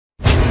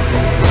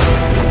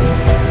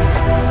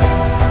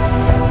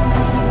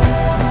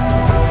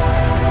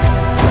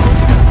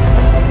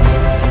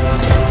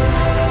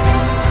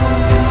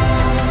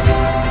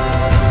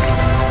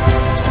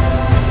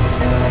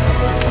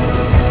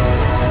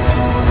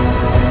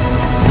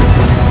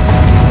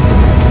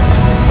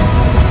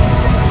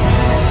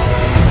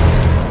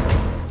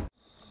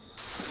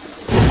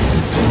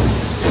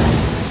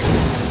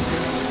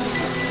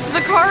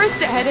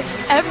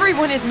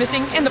everyone is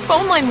missing and the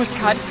phone line was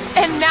cut,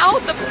 and now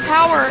the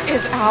power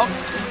is out.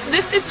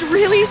 This is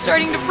really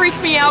starting to freak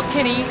me out,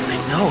 Kenny.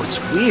 I know, it's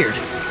weird.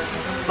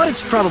 But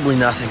it's probably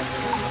nothing.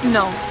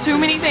 No, too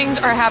many things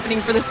are happening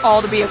for this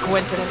all to be a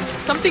coincidence.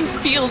 Something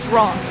feels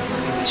wrong.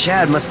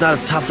 Chad must not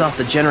have topped off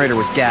the generator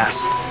with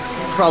gas.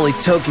 Probably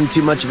toking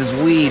too much of his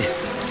weed.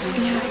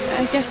 Yeah,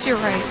 I guess you're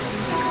right.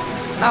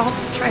 I'll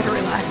try to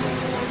relax.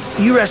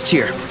 You rest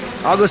here.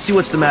 I'll go see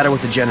what's the matter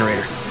with the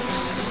generator.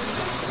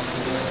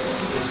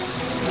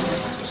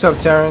 What's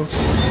up, Terrence?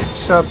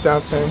 What's up,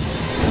 Dalton?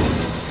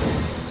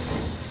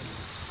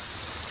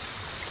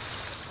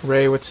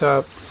 Ray, what's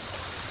up?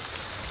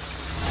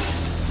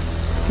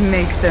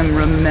 Make them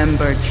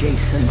remember,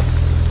 Jason.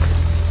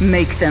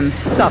 Make them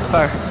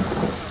suffer.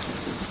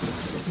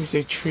 Use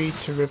a tree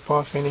to rip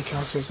off any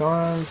counselor's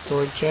arms.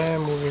 Door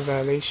jam, moving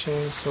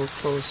violation, so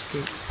close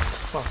speed.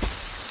 Fuck.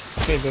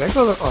 Okay, did I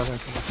go look? Oh, okay,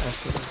 I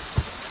see that.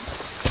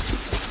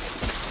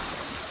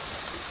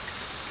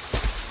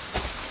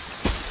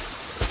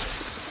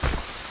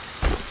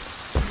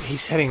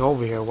 He's heading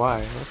over here,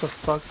 why? What the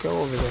fuck? Go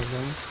over there,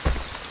 man.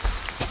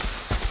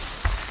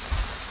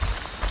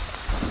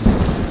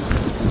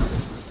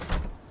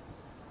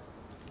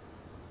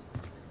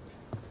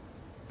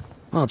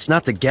 Well, it's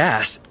not the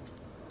gas.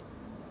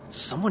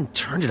 Someone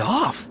turned it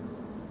off.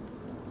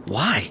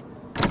 Why?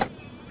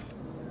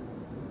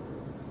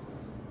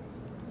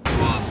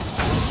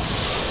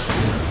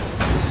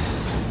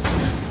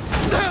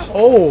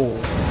 Oh!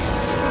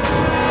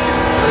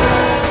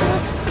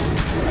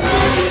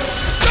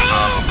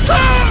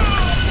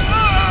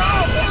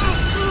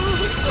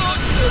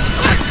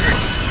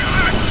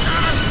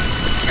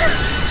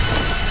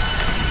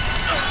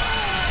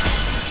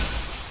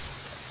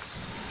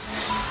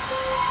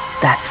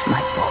 That's my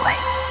boy.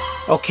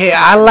 Okay,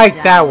 I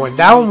like that one.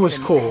 That one was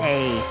cool.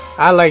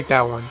 I like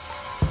that one.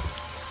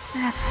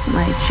 That's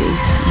my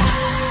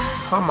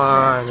Jason. Come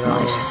on, My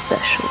yo.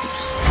 special,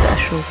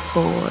 special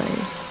boy.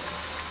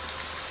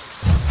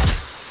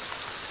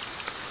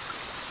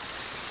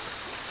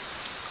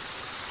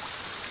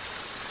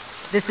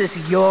 This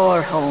is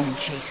your home,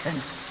 Jason.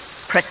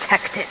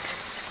 Protect it.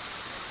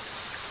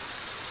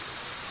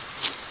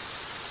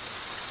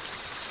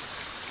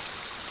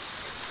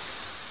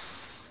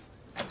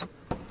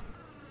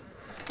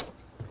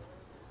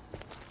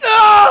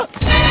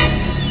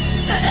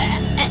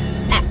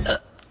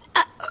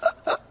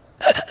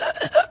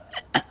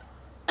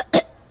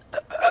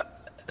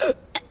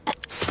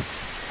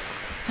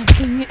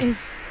 Something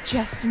is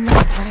just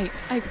not right.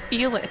 I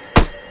feel it.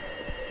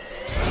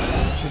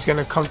 She's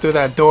gonna come through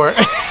that door.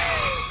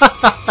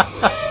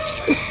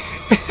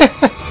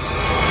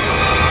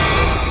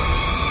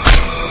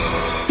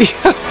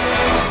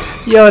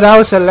 Yo, that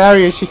was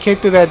hilarious. She came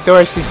through that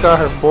door. She saw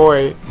her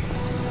boy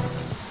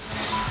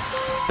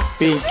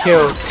being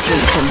killed.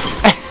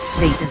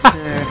 They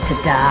deserve to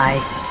die.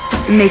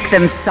 Make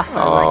them suffer.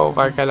 Oh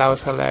my god, that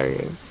was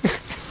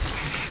hilarious.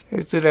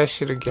 Let's do that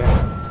shit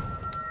again.